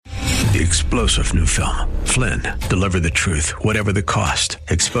The explosive new film, Flynn, deliver the truth, whatever the cost,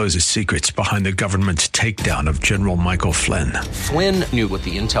 exposes secrets behind the government's takedown of General Michael Flynn. Flynn knew what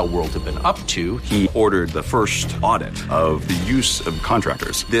the intel world had been up to. He ordered the first audit of the use of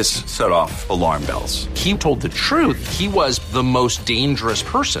contractors. This set off alarm bells. He told the truth. He was the most dangerous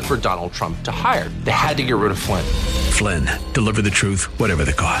person for Donald Trump to hire. They had to get rid of Flynn. Flynn, deliver the truth, whatever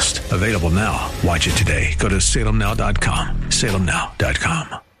the cost. Available now. Watch it today. Go to salemnow.com.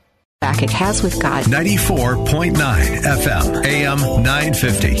 salemnow.com. Back at Has with God. 94.9 FM, AM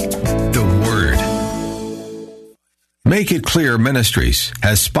 950. The Word. Make It Clear Ministries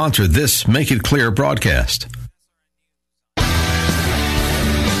has sponsored this Make It Clear broadcast.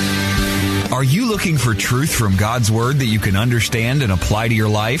 Are you looking for truth from God's Word that you can understand and apply to your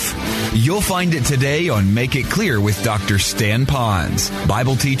life? You'll find it today on Make It Clear with Dr. Stan Pons,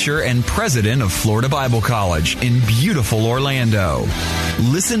 Bible teacher and president of Florida Bible College in beautiful Orlando.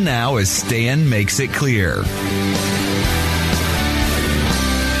 Listen now as Stan makes it clear.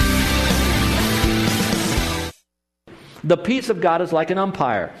 The peace of God is like an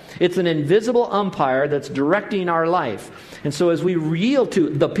umpire. It's an invisible umpire that's directing our life. And so as we yield to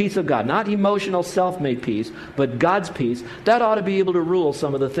the peace of God, not emotional self-made peace, but God's peace, that ought to be able to rule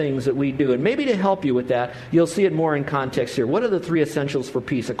some of the things that we do. And maybe to help you with that, you'll see it more in context here. What are the three essentials for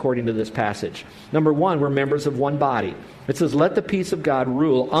peace according to this passage? Number one, we're members of one body. It says, let the peace of God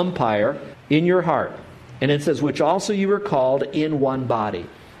rule, umpire, in your heart. And it says, which also you were called in one body.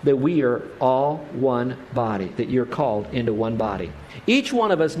 That we are all one body, that you're called into one body. Each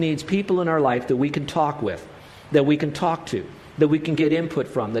one of us needs people in our life that we can talk with, that we can talk to, that we can get input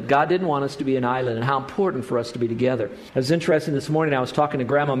from, that God didn't want us to be an island, and how important for us to be together. It was interesting this morning, I was talking to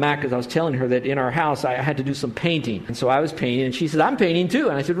Grandma Mac because I was telling her that in our house I had to do some painting. And so I was painting, and she said, I'm painting too.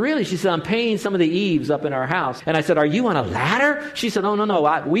 And I said, really? She said, I'm painting some of the eaves up in our house. And I said, are you on a ladder? She said, oh,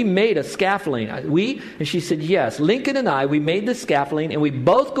 no. We made a scaffolding. And she said, yes. Lincoln and I, we made the scaffolding, and we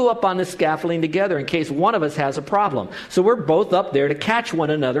both go up on the scaffolding together in case one of us has a problem. So we're both up there to catch one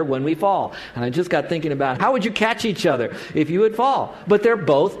another when we fall. And I just got thinking about how would you catch each other if you would fall? But they're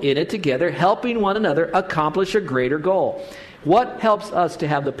both in it together, helping one another accomplish a greater goal. What helps us to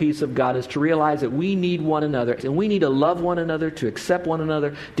have the peace of God is to realize that we need one another, and we need to love one another, to accept one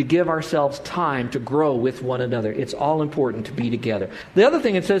another, to give ourselves time to grow with one another. It's all important to be together. The other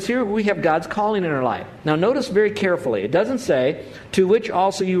thing it says here, we have God's calling in our life. Now notice very carefully, it doesn't say, to which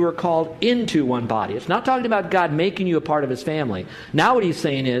also you were called into one body. It's not talking about God making you a part of His family. Now what He's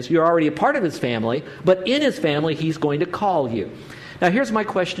saying is, you're already a part of His family, but in His family, He's going to call you. Now here's my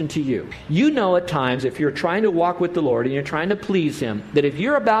question to you. You know at times if you're trying to walk with the Lord and you're trying to please Him, that if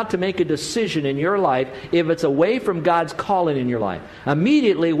you're about to make a decision in your life, if it's away from God's calling in your life,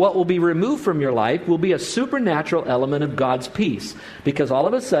 immediately what will be removed from your life will be a supernatural element of God's peace. Because all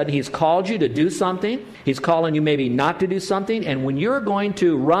of a sudden He's called you to do something, He's calling you maybe not to do something, and when you're going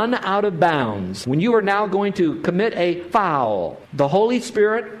to run out of bounds, when you are now going to commit a foul, the Holy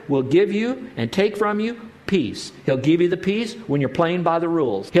Spirit will give you and take from you peace. He'll give you the peace when you're playing by the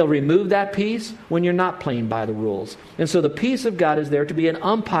rules. He'll remove that peace when you're not playing by the rules. And so the peace of God is there to be an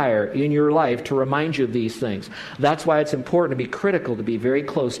umpire in your life to remind you of these things. That's why it's important to be critical, to be very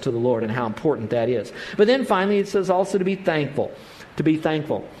close to the Lord and how important that is. But then finally it says also to be thankful. To be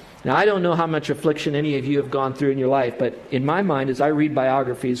thankful. Now, I don't know how much affliction any of you have gone through in your life, but in my mind, as I read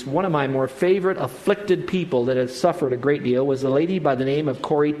biographies, one of my more favorite afflicted people that has suffered a great deal was a lady by the name of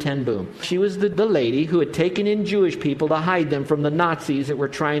Corrie ten Boom. She was the lady who had taken in Jewish people to hide them from the Nazis that were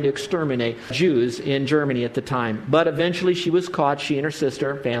trying to exterminate Jews in Germany at the time. But eventually she was caught, she and her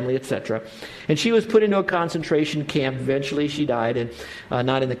sister, family, etc. And she was put into a concentration camp. Eventually she died, and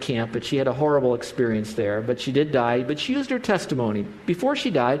not in the camp, but she had a horrible experience there. But she did die, but she used her testimony. Before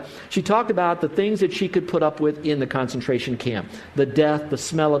she died, she talked about the things that she could put up with in the concentration camp. The death, the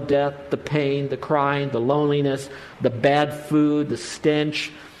smell of death, the pain, the crying, the loneliness, the bad food, the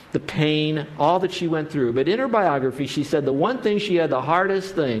stench, the pain, all that she went through. But in her biography, she said the one thing she had the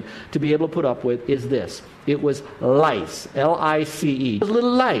hardest thing to be able to put up with is this. It was lice, L-I-C-E. Those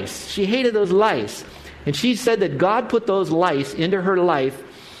little lice. She hated those lice. And she said that God put those lice into her life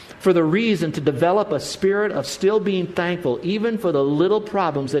for the reason to develop a spirit of still being thankful, even for the little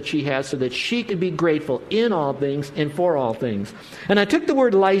problems that she has, so that she can be grateful in all things and for all things. And I took the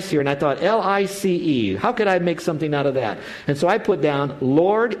word lice here and I thought, L-I-C-E. How could I make something out of that? And so I put down,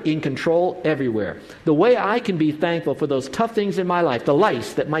 Lord in control everywhere. The way I can be thankful for those tough things in my life, the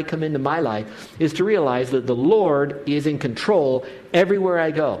lice that might come into my life, is to realize that the Lord is in control everywhere I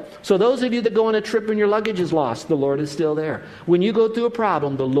go. So those of you that go on a trip and your luggage is lost, the Lord is still there. When you go through a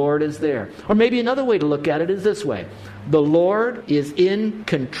problem, the Lord Lord is there. Or maybe another way to look at it is this way. The Lord is in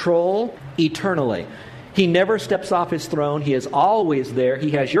control eternally. He never steps off his throne. He is always there.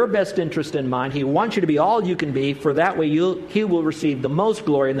 He has your best interest in mind. He wants you to be all you can be, for that way he will receive the most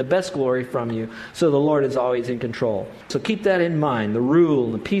glory and the best glory from you. So the Lord is always in control. So keep that in mind, the rule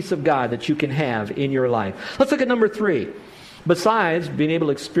and the peace of God that you can have in your life. Let's look at number 3. Besides being able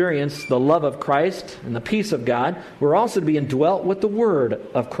to experience the love of Christ and the peace of God, we're also to be indwelt with the Word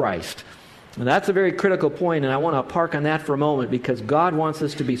of Christ. And that's a very critical point, and I want to park on that for a moment, because God wants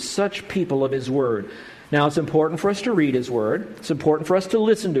us to be such people of His Word. Now, it's important for us to read His Word. It's important for us to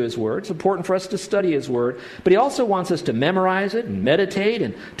listen to His Word. It's important for us to study His Word. But He also wants us to memorize it and meditate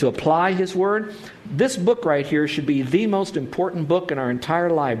and to apply His Word. This book right here should be the most important book in our entire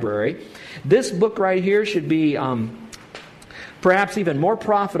library. This book right here should be perhaps even more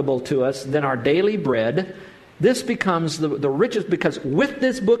profitable to us than our daily bread. This becomes the richest, because with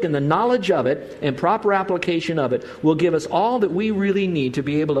this book and the knowledge of it and proper application of it will give us all that we really need to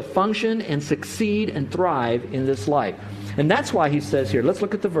be able to function and succeed and thrive in this life. And that's why he says here, let's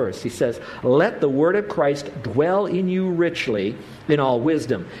look at the verse. He says, let the word of Christ dwell in you richly in all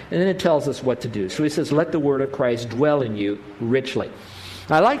wisdom. And then it tells us what to do. So he says, let the word of Christ dwell in you richly.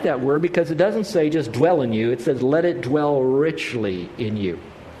 I like that word because it doesn't say just dwell in you. It says let it dwell richly in you.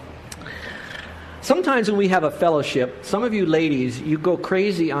 Sometimes when we have a fellowship, some of you ladies, you go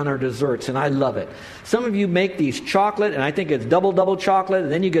crazy on our desserts, and I love it. Some of you make these chocolate, and I think it's double chocolate,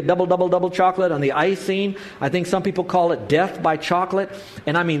 and then you get double chocolate on the icing. I think some people call it death by chocolate.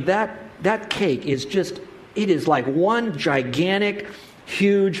 And I mean, that cake is just, it is like one gigantic,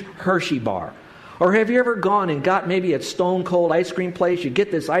 huge Hershey bar. Or have you ever gone and got maybe a Stone Cold ice cream place? You get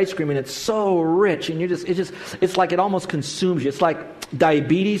this ice cream and it's so rich, and it's like it almost consumes you. It's like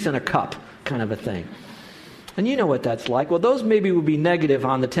diabetes in a cup kind of a thing. And you know what that's like. Well, those maybe would be negative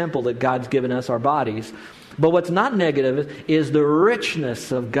on the temple that God's given us, our bodies. But what's not negative is the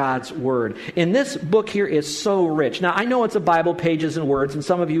richness of God's Word. And this book here is so rich. Now, I know it's a Bible, pages and words, and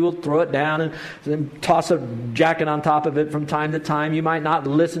some of you will throw it down and then toss a jacket on top of it from time to time. You might not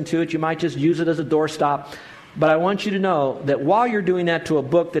listen to it. You might just use it as a doorstop. But I want you to know that while you're doing that to a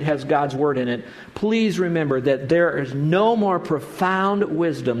book that has God's Word in it, please remember that there is no more profound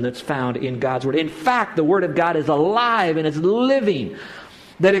wisdom that's found in God's Word. In fact, the Word of God is alive and it's living,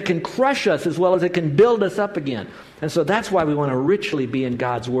 that it can crush us as well as it can build us up again. And so that's why we want to richly be in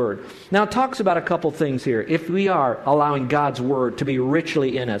God's Word. Now it talks about a couple things here. If we are allowing God's Word to be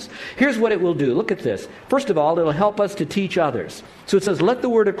richly in us, here's what it will do. Look at this. First of all, it'll help us to teach others. So it says, let the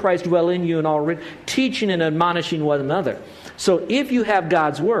Word of Christ dwell in you in all teaching and admonishing one another. So if you have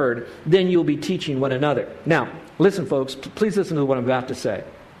God's Word, then you'll be teaching one another. Now, listen folks, please listen to what I'm about to say.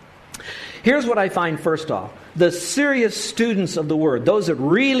 Here's what I find first off. The serious students of the Word, those that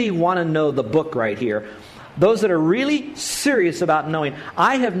really want to know the book right here, those that are really serious about knowing,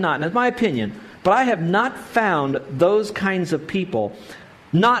 I have not, and that's my opinion, but I have not found those kinds of people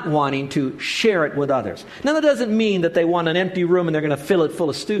not wanting to share it with others. Now that doesn't mean that they want an empty room and they're going to fill it full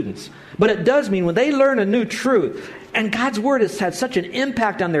of students. But it does mean when they learn a new truth, and God's Word has had such an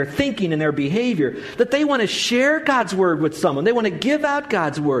impact on their thinking and their behavior, that they want to share God's Word with someone. They want to give out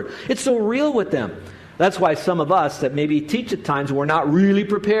God's Word. It's so real with them. That's why some of us that maybe teach at times, we're not really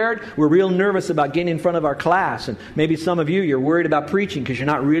prepared. We're real nervous about getting in front of our class. And maybe some of you, you're worried about preaching because you're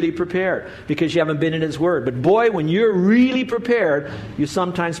not really prepared, because you haven't been in His Word. But boy, when you're really prepared, you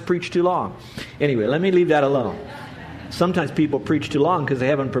sometimes preach too long. Anyway, let me leave that alone. Sometimes people preach too long because they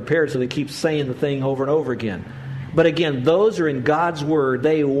haven't prepared, so they keep saying the thing over and over again. But again, those are in God's Word.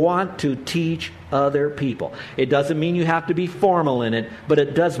 They want to teach other people. It doesn't mean you have to be formal in it, but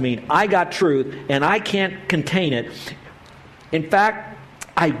it does mean I got truth and I can't contain it. In fact,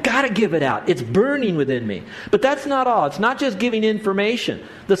 I got to give it out. It's burning within me. But that's not all. It's not just giving information.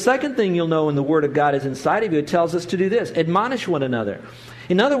 The second thing you'll know when the Word of God is inside of you, it tells us to do this. Admonish one another.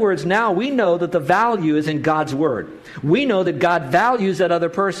 In other words, now we know that the value is in God's Word. We know that God values that other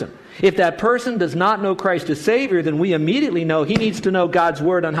person. If that person does not know Christ as Savior, then we immediately know he needs to know God's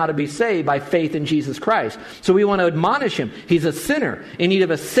Word on how to be saved by faith in Jesus Christ. So we want to admonish him. He's a sinner in need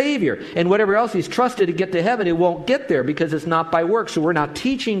of a Savior. And whatever else he's trusted to get to heaven, it won't get there because it's not by works. So we're not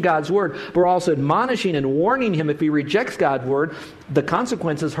teaching God's Word. We're also admonishing and warning him if he rejects God's Word. The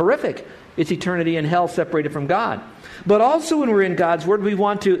consequence is horrific. It's eternity in hell separated from God. But also when we're in God's Word, we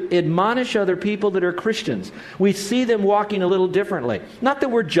want to admonish other people that are Christians. We see them walking a little differently. Not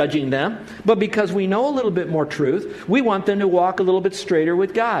that we're judging them, but because we know a little bit more truth, we want them to walk a little bit straighter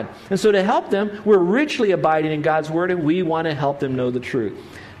with God. And so to help them, we're richly abiding in God's Word, and we want to help them know the truth.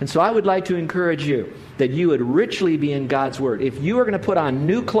 And so I would like to encourage you that you would richly be in God's Word. If you are going to put on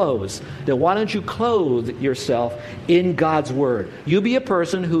new clothes, then why don't you clothe yourself in God's Word? You be a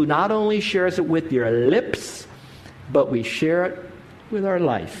person who not only shares it with your lips, but we share it with our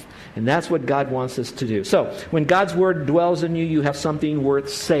life. And that's what God wants us to do. So, when God's Word dwells in you, you have something worth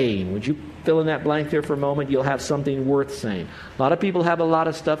saying. Would you fill in that blank there for a moment? You'll have something worth saying. A lot of people have a lot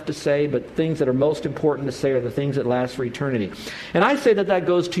of stuff to say, but things that are most important to say are the things that last for eternity. And I say that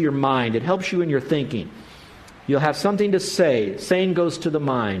goes to your mind. It helps you in your thinking. You'll have something to say. Saying goes to the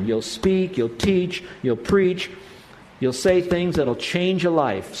mind. You'll speak, you'll teach, you'll preach. You'll say things that'll change your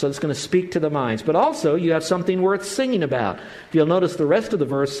life. So it's going to speak to the minds. But also, you have something worth singing about. If you'll notice, the rest of the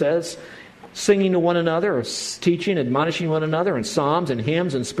verse says, singing to one another, or teaching, admonishing one another, in psalms and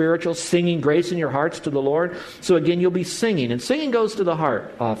hymns and spirituals, singing grace in your hearts to the Lord. So again, you'll be singing. And singing goes to the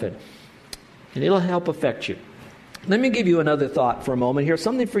heart often. And it'll help affect you. Let me give you another thought for a moment here.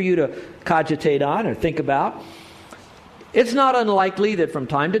 Something for you to cogitate on or think about. It's not unlikely that from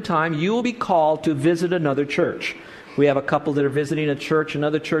time to time you will be called to visit another church. We have a couple that are visiting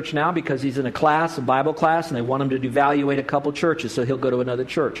another church now because he's in a Bible class, and they want him to evaluate a couple churches, so he'll go to another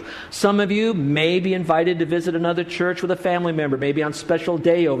church. Some of you may be invited to visit another church with a family member, maybe on special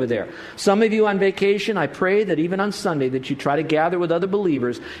day over there. Some of you on vacation, I pray that even on Sunday that you try to gather with other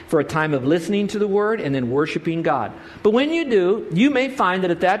believers for a time of listening to the Word and then worshiping God. But when you do, you may find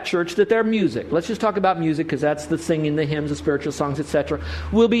that at that church that their music, let's just talk about music because that's the singing, the hymns, the spiritual songs, etc.,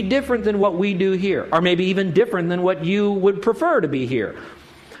 will be different than what we do here, or maybe even different than what you would prefer to be here.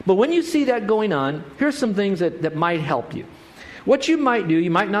 But when you see that going on, here's some things that might help you. What you might do, you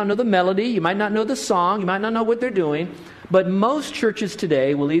might not know the melody, you might not know the song, you might not know what they're doing, but most churches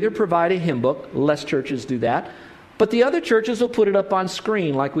today will either provide a hymn book, less churches do that, but the other churches will put it up on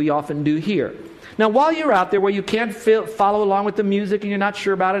screen like we often do here. Now, while you're out there where you can't follow along with the music and you're not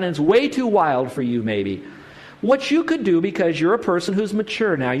sure about it and it's way too wild for you maybe, what you could do, because you're a person who's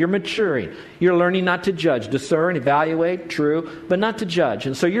mature now, you're maturing. You're learning not to judge, discern, evaluate, true, but not to judge.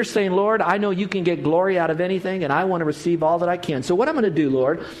 And so you're saying, Lord, I know you can get glory out of anything, and I want to receive all that I can. So what I'm going to do,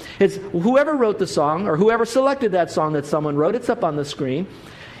 Lord, is whoever wrote the song, or whoever selected that song that someone wrote, it's up on the screen.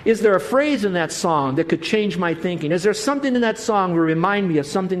 Is there a phrase in that song that could change my thinking? Is there something in that song that would remind me of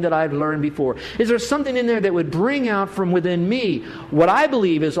something that I've learned before? Is there something in there that would bring out from within me what I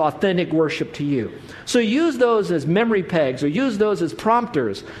believe is authentic worship to you? So use those as memory pegs, or use those as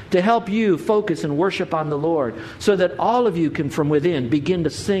prompters to help you focus and worship on the Lord, so that all of you can from within begin to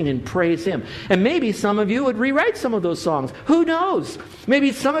sing and praise Him. And maybe some of you would rewrite some of those songs. Who knows?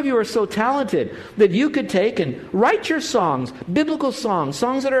 Maybe some of you are so talented that you could take and write your songs, biblical songs,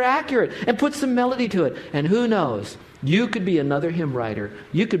 songs that are accurate, and put some melody to it. And who knows? You could be another hymn writer.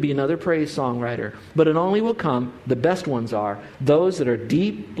 You could be another praise songwriter. But it only will come, the best ones are, those that are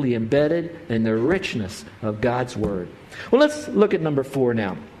deeply embedded in the richness of God's Word. Well, let's look at number 4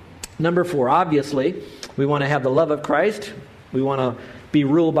 now. Number 4, obviously, we want to have the love of Christ. We want to be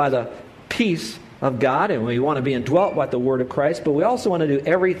ruled by the peace of God, and we want to be indwelt by the Word of Christ, but we also want to do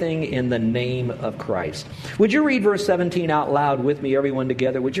everything in the name of Christ. Would you read verse 17 out loud with me, everyone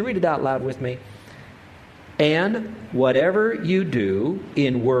together? Would you read it out loud with me? And whatever you do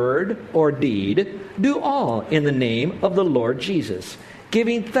in word or deed, do all in the name of the Lord Jesus,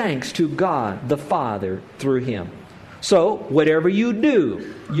 giving thanks to God the Father through Him. So, whatever you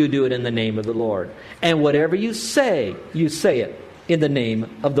do it in the name of the Lord. And whatever you say it in the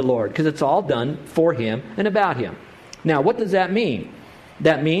name of the Lord, because it's all done for Him and about Him. Now, what does that mean?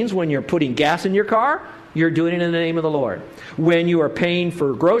 That means when you're putting gas in your car, you're doing it in the name of the Lord. When you are paying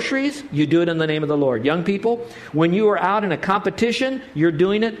for groceries, you do it in the name of the Lord. Young people, when you are out in a competition, you're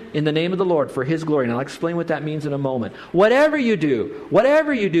doing it in the name of the Lord for His glory. And I'll explain what that means in a moment. Whatever you do,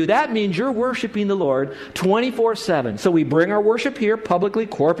 that means you're worshiping the Lord 24/7. So we bring our worship here publicly,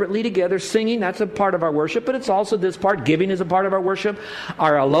 corporately together, singing. That's a part of our worship, but it's also this part. Giving is a part of our worship.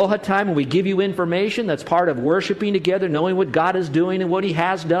 Our aloha time, when we give you information, that's part of worshiping together, knowing what God is doing and what He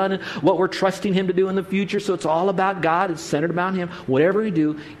has done and what we're trusting Him to do in the future. So it's all about God. It's centered about Him. Whatever we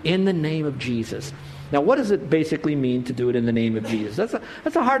do, in the name of Jesus. Now, what does it basically mean to do it in the name of Jesus?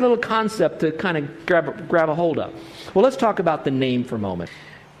 That's a hard little concept to kind of grab a hold of. Well, let's talk about the name for a moment.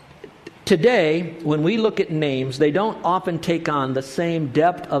 Today, when we look at names, they don't often take on the same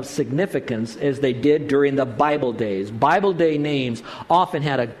depth of significance as they did during the Bible days. Bible day names often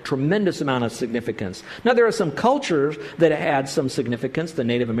had a tremendous amount of significance. Now, there are some cultures that had some significance. The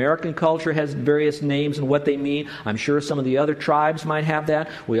Native American culture has various names and what they mean. I'm sure some of the other tribes might have that.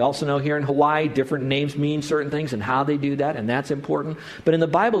 We also know here in Hawaii, different names mean certain things and how they do that, and that's important. But in the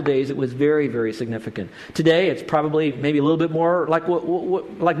Bible days, it was very, very significant. Today, it's probably maybe a little bit more like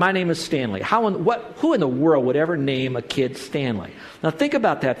like my name is Stanley. Who in the world would ever name a kid Stanley? Now think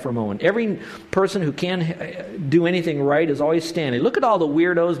about that for a moment. Every person who can do anything right is always Stanley. Look at all the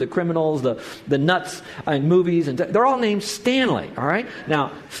weirdos, the criminals, the nuts in movies, and they're all named Stanley, all right?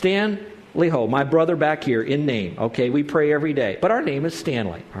 Now, Stan Leho, my brother back here in name, okay? We pray every day, but our name is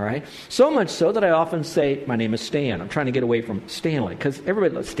Stanley, all right? So much so that I often say, my name is Stan. I'm trying to get away from Stanley, because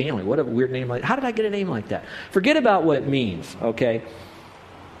everybody loves Stanley. What a weird name. How did I get a name like that? Forget about what it means, okay?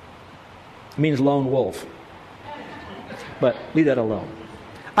 It means lone wolf. But leave that alone.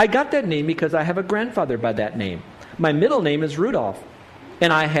 I got that name because I have a grandfather by that name. My middle name is Rudolph.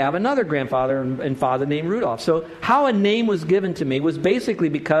 And I have another grandfather and father named Rudolph. So how a name was given to me was basically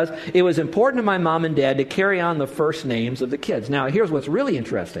because it was important to my mom and dad to carry on the first names of the kids. Now, here's what's really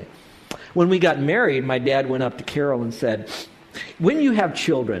interesting. When we got married, my dad went up to Carol and said, when you have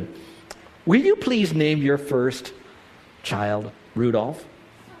children, will you please name your first child Rudolph?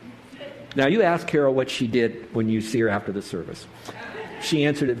 Now, you ask Carol what she did when you see her after the service. She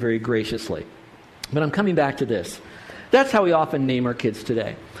answered it very graciously. But I'm coming back to this. That's how we often name our kids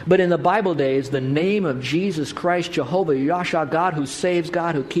today. But in the Bible days, the name of Jesus Christ, Jehovah, Yahshua, God who saves,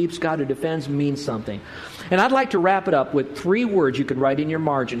 God who keeps, God who defends, means something. And I'd like to wrap it up with 3 words you could write in your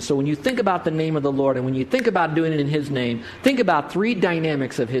margin. So when you think about the name of the Lord and when you think about doing it in His name, think about 3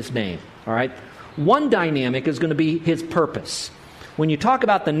 dynamics of His name. All right? One dynamic is going to be His purpose. When you talk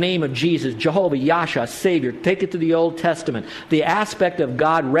about the name of Jesus, Jehovah, Yahshua, Savior, take it to the Old Testament. The aspect of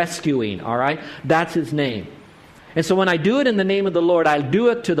God rescuing, all right? That's His name. And so when I do it in the name of the Lord, I do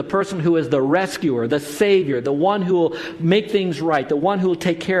it to the person who is the rescuer, the Savior, the one who will make things right, the one who will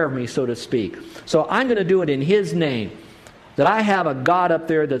take care of me, so to speak. So I'm going to do it in His name. That I have a God up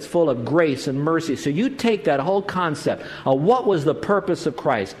there that's full of grace and mercy. So you take that whole concept of what was the purpose of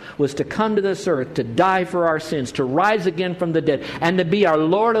Christ, was to come to this earth, to die for our sins, to rise again from the dead, and to be our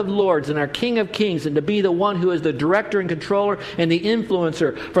Lord of Lords and our King of Kings, and to be the one who is the director and controller and the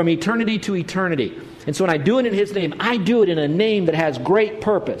influencer from eternity to eternity. And so when I do it in His name, I do it in a name that has great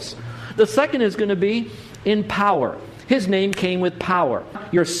purpose. The second is going to be in power. His name came with power.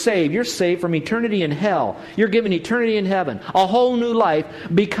 You're saved. You're saved from eternity in hell. You're given eternity in heaven. A whole new life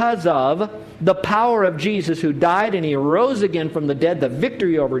because of the power of Jesus who died and He arose again from the dead, the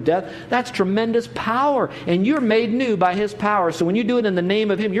victory over death. That's tremendous power. And you're made new by His power. So when you do it in the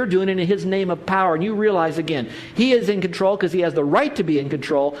name of Him, you're doing it in His name of power. And you realize again, He is in control because He has the right to be in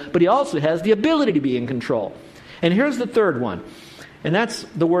control, but He also has the ability to be in control. And here's the third one. And that's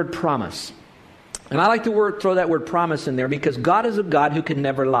the word promise. And I like to throw that word promise in there because God is a God who can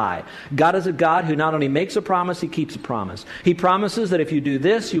never lie. God is a God who not only makes a promise, He keeps a promise. He promises that if you do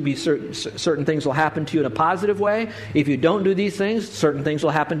this, you'll be certain things will happen to you in a positive way. If you don't do these things, certain things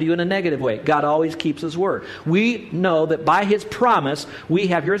will happen to you in a negative way. God always keeps His word. We know that by His promise, we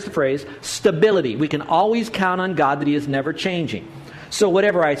have, here's the phrase, stability. We can always count on God that He is never changing. So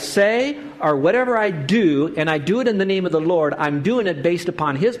whatever I say or whatever I do, and I do it in the name of the Lord, I'm doing it based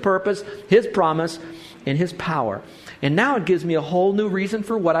upon His purpose, His promise, and His power. And now it gives me a whole new reason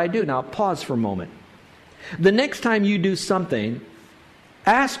for what I do. Now pause for a moment. The next time you do something,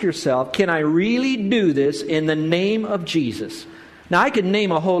 ask yourself, can I really do this in the name of Jesus? Now, I could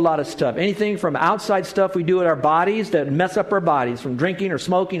name a whole lot of stuff. Anything from outside stuff we do with our bodies that mess up our bodies, from drinking or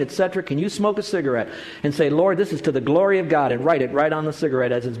smoking, etc. Can you smoke a cigarette and say, Lord, this is to the glory of God, and write it right on the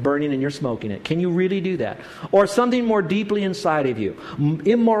cigarette as it's burning and you're smoking it? Can you really do that? Or something more deeply inside of you,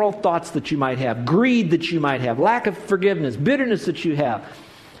 immoral thoughts that you might have, greed that you might have, lack of forgiveness, bitterness that you have.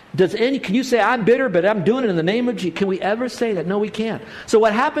 Can you say, I'm bitter, but I'm doing it in the name of Jesus? Can we ever say that? No, we can't. So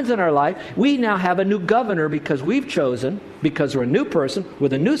what happens in our life, we now have a new governor because we've chosen, because we're a new person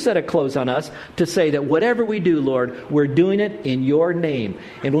with a new set of clothes on us, to say that whatever we do, Lord, we're doing it in your name.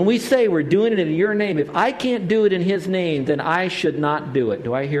 And when we say we're doing it in your name, if I can't do it in His name, then I should not do it.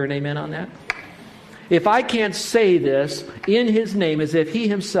 Do I hear an amen on that? If I can't say this in His name as if He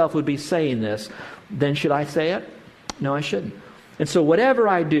Himself would be saying this, then should I say it? No, I shouldn't. And so whatever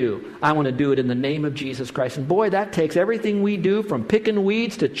I do, I want to do it in the name of Jesus Christ. And boy, that takes everything we do, from picking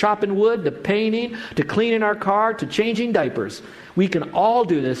weeds to chopping wood to painting to cleaning our car to changing diapers. We can all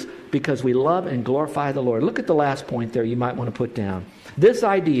do this because we love and glorify the Lord. Look at the last point there you might want to put down. This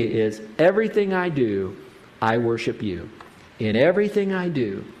idea is, everything I do, I worship you. In everything I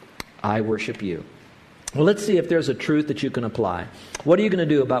do, I worship you. Well, let's see if there's a truth that you can apply. What are you going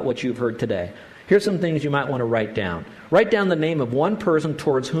to do about what you've heard today? Here's some things you might want to write down. Write down the name of one person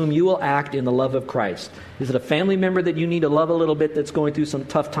towards whom you will act in the love of Christ. Is it a family member that you need to love a little bit that's going through some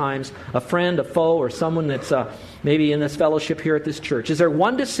tough times? A friend, a foe, or someone that's maybe in this fellowship here at this church? Is there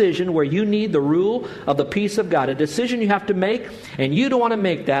one decision where you need the rule of the peace of God? A decision you have to make, and you don't want to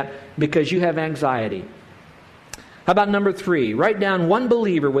make that because you have anxiety. How about number 3? Write down one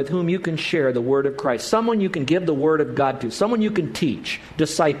believer with whom you can share the word of Christ. Someone you can give the word of God to. Someone you can teach,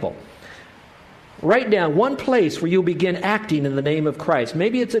 disciple. Write down one place where you'll begin acting in the name of Christ.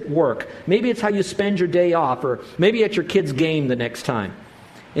 Maybe it's at work. Maybe it's how you spend your day off, or maybe at your kid's game the next time.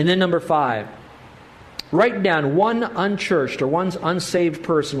 And then number 5, write down one unchurched or one unsaved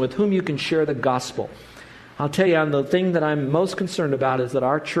person with whom you can share the gospel. I'll tell you, the thing that I'm most concerned about is that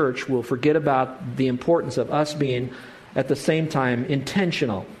our church will forget about the importance of us being, at the same time,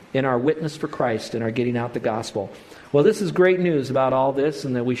 intentional in our witness for Christ and our getting out the gospel. Well, this is great news about all this,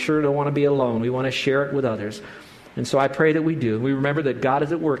 and that we sure don't want to be alone. We want to share it with others. And so I pray that we do. We remember that God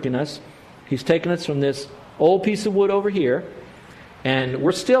is at work in us. He's taken us from this old piece of wood over here, and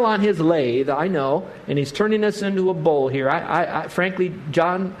we're still on His lathe, I know, and He's turning us into a bowl here. I frankly,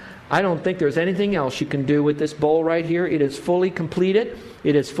 John, I don't think there's anything else you can do with this bowl right here. It is fully completed.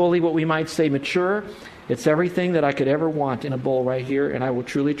 It is fully, what we might say, mature. It's everything that I could ever want in a bowl right here, and I will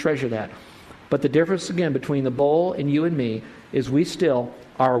truly treasure that. But the difference, again, between the bowl and you and me is we still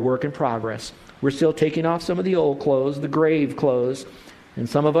are a work in progress. We're still taking off some of the old clothes, the grave clothes, and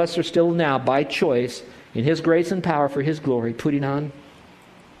some of us are still now, by choice, in His grace and power for His glory, putting on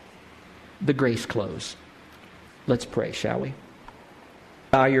the grace clothes. Let's pray, shall we?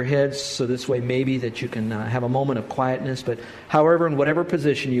 Bow your heads so this way maybe that you can have a moment of quietness. But however, in whatever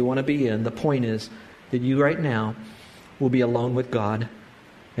position you want to be in, the point is that you right now will be alone with God,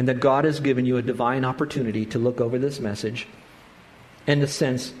 and that God has given you a divine opportunity to look over this message and to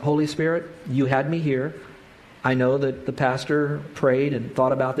sense, Holy Spirit, you had me here. I know that the pastor prayed and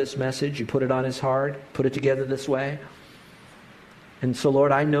thought about this message. You put it on his heart, put it together this way. And so,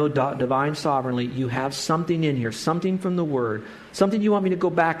 Lord, I know divine sovereignly, you have something in here, something from the Word, something you want me to go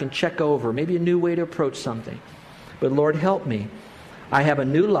back and check over, maybe a new way to approach something. But Lord, help me. I have a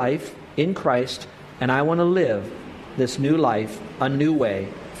new life in Christ, and I want to live this new life a new way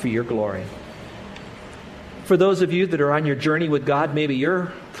for your glory. For those of you that are on your journey with God, maybe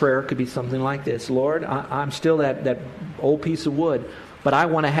your prayer could be something like this. Lord, I'm still that old piece of wood, but I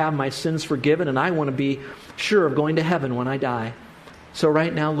want to have my sins forgiven, and I want to be sure of going to heaven when I die. So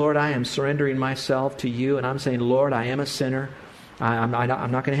right now, Lord, I am surrendering myself to you, and I'm saying, Lord, I am a sinner. I'm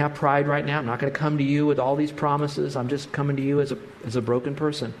not going to have pride right now. I'm not going to come to you with all these promises. I'm just coming to you as a broken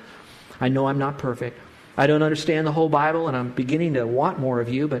person. I know I'm not perfect. I don't understand the whole Bible, and I'm beginning to want more of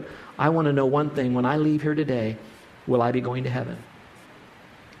you, but I want to know one thing. When I leave here today, will I be going to heaven?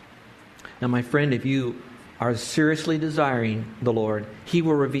 Now, my friend, if you are seriously desiring the Lord, He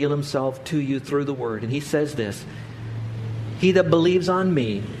will reveal Himself to you through the Word. And He says this, He that believes on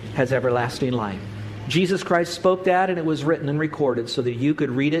me has everlasting life. Jesus Christ spoke that, and it was written and recorded so that you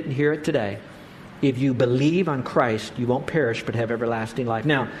could read it and hear it today. If you believe on Christ, you won't perish but have everlasting life.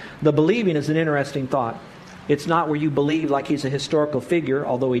 Now, the believing is an interesting thought. It's not where you believe like He's a historical figure,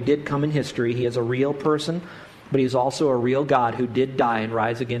 although He did come in history. He is a real person, but He's also a real God who did die and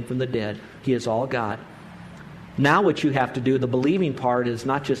rise again from the dead. He is all God. Now what you have to do, the believing part, is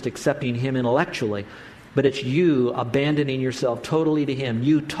not just accepting Him intellectually, but it's you abandoning yourself totally to Him.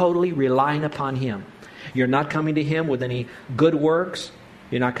 You totally relying upon Him. You're not coming to Him with any good works.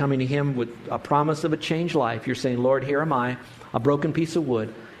 You're not coming to Him with a promise of a changed life. You're saying, Lord, here am I, a broken piece of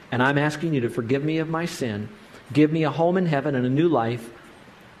wood, and I'm asking you to forgive me of my sin. Give me a home in heaven and a new life.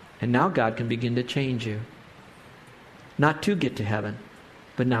 And now God can begin to change you. Not to get to heaven,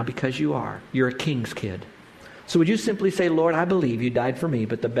 but now because you are. You're a king's kid. So would you simply say, Lord, I believe you died for me,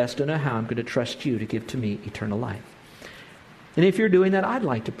 but the best to know how, I'm going to trust you to give to me eternal life. And if you're doing that, I'd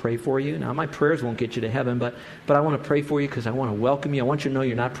like to pray for you. Now, my prayers won't get you to heaven, but I want to pray for you because I want to welcome you. I want you to know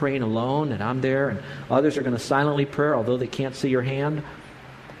you're not praying alone, that I'm there, and others are going to silently pray, although they can't see your hand.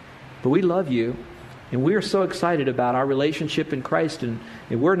 But we love you, and we are so excited about our relationship in Christ, and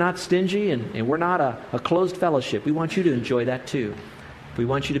we're not stingy, and we're not a closed fellowship. We want you to enjoy that too. We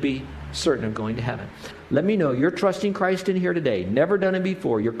want you to be certain of going to heaven. Let me know you're trusting Christ in here today. Never done it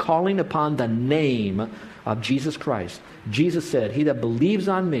before. You're calling upon the name of Jesus Christ. Jesus said, he that believes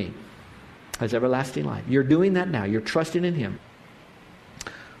on me has everlasting life. You're doing that now. You're trusting in him.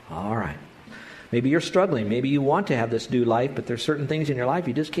 All right. Maybe you're struggling. Maybe you want to have this new life, but there's certain things in your life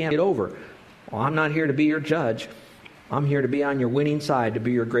you just can't get over. Well, I'm not here to be your judge. I'm here to be on your winning side, to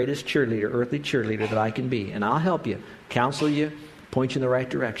be your greatest cheerleader, earthly cheerleader that I can be. And I'll help you, counsel you, point you in the right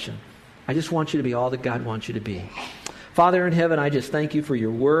direction. I just want you to be all that God wants you to be. Father in heaven, I just thank you for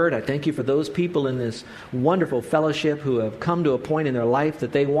your word. I thank you for those people in this wonderful fellowship who have come to a point in their life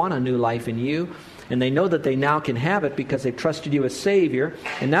that they want a new life in you. And they know that they now can have it because they've trusted you as Savior.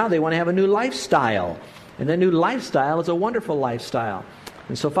 And now they want to have a new lifestyle. And that new lifestyle is a wonderful lifestyle.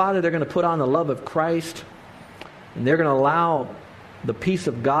 And so, Father, they're going to put on the love of Christ. And they're going to allow the peace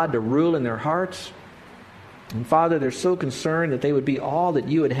of God to rule in their hearts. And Father, they're so concerned that they would be all that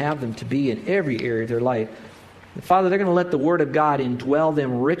you would have them to be in every area of their life. And Father, they're going to let the Word of God indwell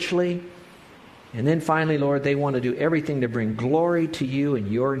them richly. And then finally, Lord, they want to do everything to bring glory to you in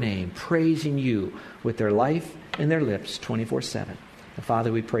your name, praising you with their life and their lips 24/7. And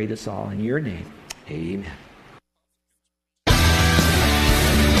Father, we pray this all in your name. Amen.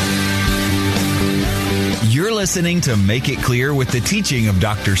 You're listening to Make It Clear with the teaching of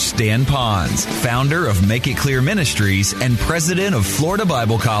Dr. Stan Ponz, founder of Make It Clear Ministries and president of Florida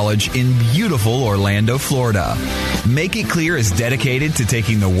Bible College in beautiful Orlando, Florida. Make It Clear is dedicated to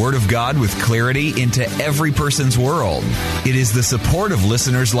taking the Word of God with clarity into every person's world. It is the support of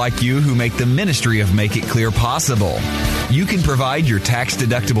listeners like you who make the ministry of Make It Clear possible. You can provide your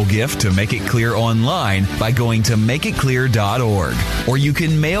tax-deductible gift to Make It Clear online by going to makeitclear.org. Or you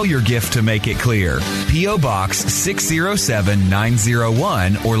can mail your gift to Make It Clear, P.O. Box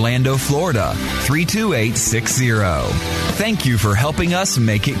 607901, Orlando, Florida 32860. Thank you for helping us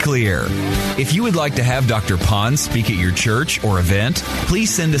make it clear. If you would like to have Dr. Ponz speak at your church or event,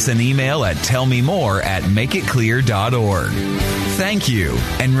 please send us an email at tellmemore@makeitclear.org. Thank you,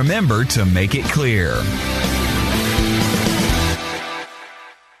 and remember to make it clear.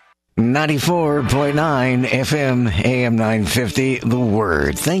 94.9 FM, AM 950, The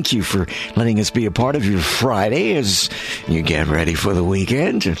Word. Thank you for letting us be a part of your Friday as you get ready for the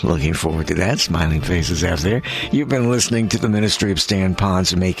weekend. Looking forward to that. Smiling faces out there. You've been listening to the ministry of Stan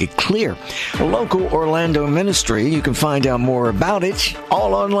Ponz, Make It Clear, a local Orlando ministry. You can find out more about it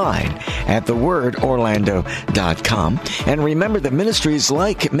all online at thewordorlando.com. And remember that ministries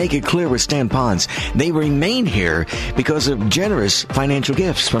like Make It Clear with Stan Ponz, they remain here because of generous financial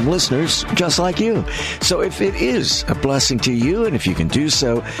gifts from listeners just like you. So if it is a blessing to you, and if you can do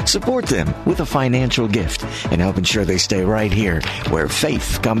so, support them with a financial gift and help ensure they stay right here where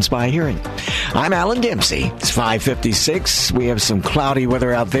faith comes by hearing. I'm Alan Dempsey. It's 5:56. We have some cloudy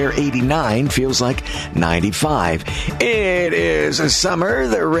weather out there. 89 feels like 95. It is a summer.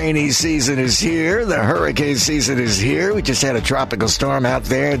 The rainy season is here. The hurricane season is here. We just had a tropical storm out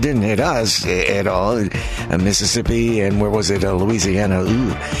there. It didn't hit us at all. Mississippi and where was it? Louisiana.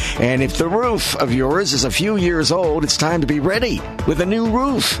 Ooh. And if the roof of yours is a few years old, it's time to be ready with a new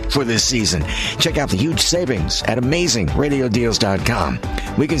roof for this season. Check out the huge savings at AmazingRadioDeals.com.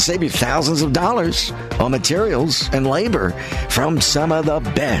 We can save you thousands of dollars on materials and labor from some of the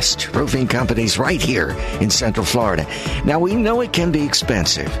best roofing companies right here in Central Florida. Now, we know it can be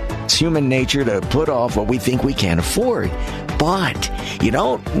expensive. It's human nature to put off what we think we can't afford. But you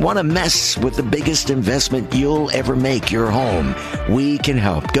don't want to mess with the biggest investment you'll ever make, your home. We can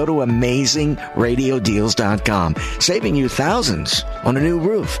help. Go to AmazingRadioDeals.com, saving you thousands on a new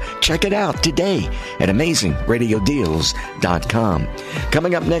roof. Check it out today at AmazingRadioDeals.com.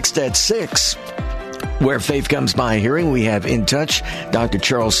 Coming up next at 6, where faith comes by hearing, we have In Touch, Dr.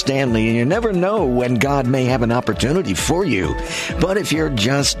 Charles Stanley, and you never know when God may have an opportunity for you. But if you're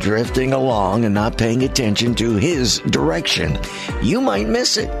just drifting along and not paying attention to His direction, you might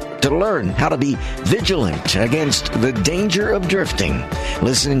miss it. To learn how to be vigilant against the danger of drifting,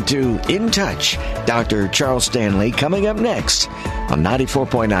 listen to In Touch, Dr. Charles Stanley, coming up next on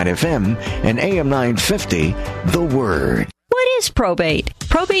 94.9 FM and AM 950, The Word. What is probate?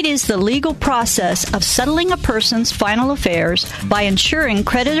 Probate is the legal process of settling a person's final affairs by ensuring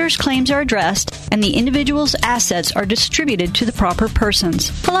creditors' claims are addressed and the individual's assets are distributed to the proper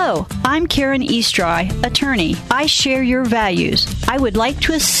persons. Hello, I'm Karen Eastry, attorney. I share your values. I would like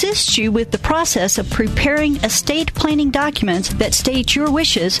to assist you with the process of preparing estate planning documents that state your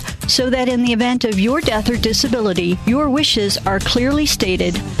wishes so that in the event of your death or disability, your wishes are clearly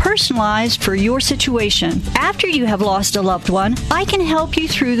stated, personalized for your situation. After you have lost a loved one, I can help you you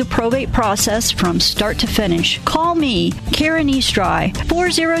through the probate process from start to finish. Call me, Karen Eastry,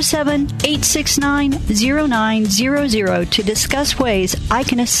 407-869-0900 to discuss ways I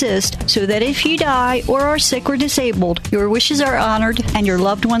can assist so that if you die or are sick or disabled, your wishes are honored and your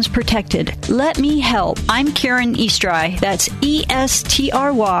loved ones protected. Let me help. I'm Karen Eastry. That's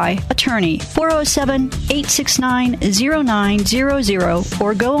ESTRY, attorney, 407-869-0900,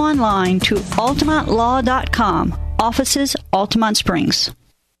 or go online to altamontlaw.com. Offices, Altamont Springs.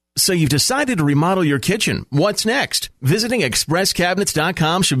 So you've decided to remodel your kitchen. What's next? Visiting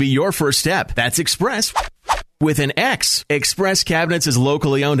ExpressCabinets.com should be your first step. That's Express with an X. Express Cabinets is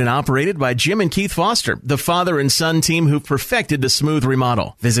locally owned and operated by Jim and Keith Foster, the father and son team who perfected the smooth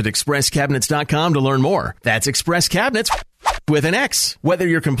remodel. Visit ExpressCabinets.com to learn more. That's Express Cabinets with an X. Whether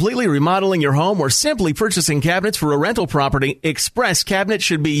you're completely remodeling your home or simply purchasing cabinets for a rental property, Express Cabinets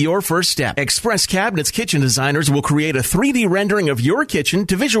should be your first step. Express Cabinets kitchen designers will create a 3D rendering of your kitchen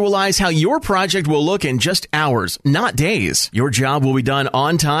to visualize how your project will look in just hours, not days. Your job will be done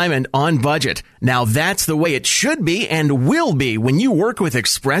on time and on budget. Now that's the way it should be and will be when you work with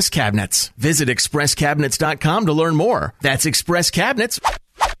Express Cabinets. Visit ExpressCabinets.com to learn more. That's Express Cabinets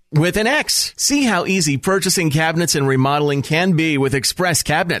with an X. See how easy purchasing cabinets and remodeling can be with Express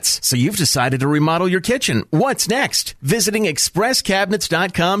Cabinets. So you've decided to remodel your kitchen. What's next? Visiting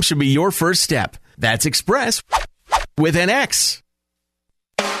ExpressCabinets.com should be your first step. That's Express with an X.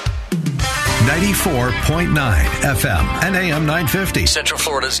 94.9 FM and AM 950. Central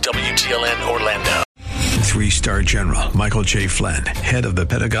Florida's WTLN Orlando. 3-star General Michael J. Flynn, head of the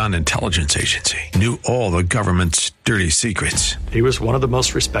Pentagon Intelligence Agency, knew all the government's dirty secrets. He was one of the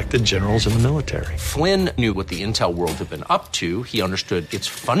most respected generals in the military. Flynn knew what the intel world had been up to. He understood its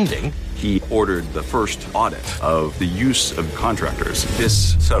funding. He ordered the first audit of the use of contractors.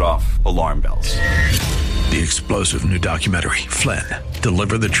 This set off alarm bells. The explosive new documentary, Flynn,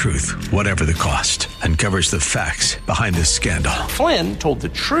 Deliver the Truth, Whatever the Cost, uncovers the facts behind this scandal. Flynn told the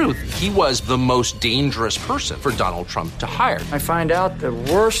truth. He was the most dangerous person for Donald Trump to hire. I find out the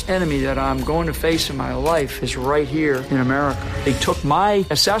worst enemy that I'm going to face in my life is right here in America. They took my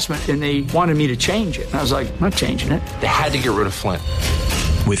assessment and they wanted me to change it. And I was like, I'm not changing it. They had to get rid of Flynn.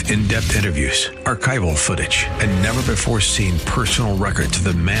 With in-depth interviews, archival footage, and never-before-seen personal records of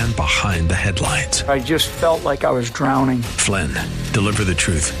the man behind the headlines. I just felt like I was drowning. Flynn, Deliver the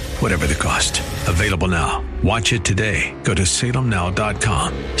Truth, Whatever the Cost. Available now. Watch it today. Go to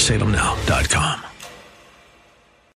salemnow.com. salemnow.com.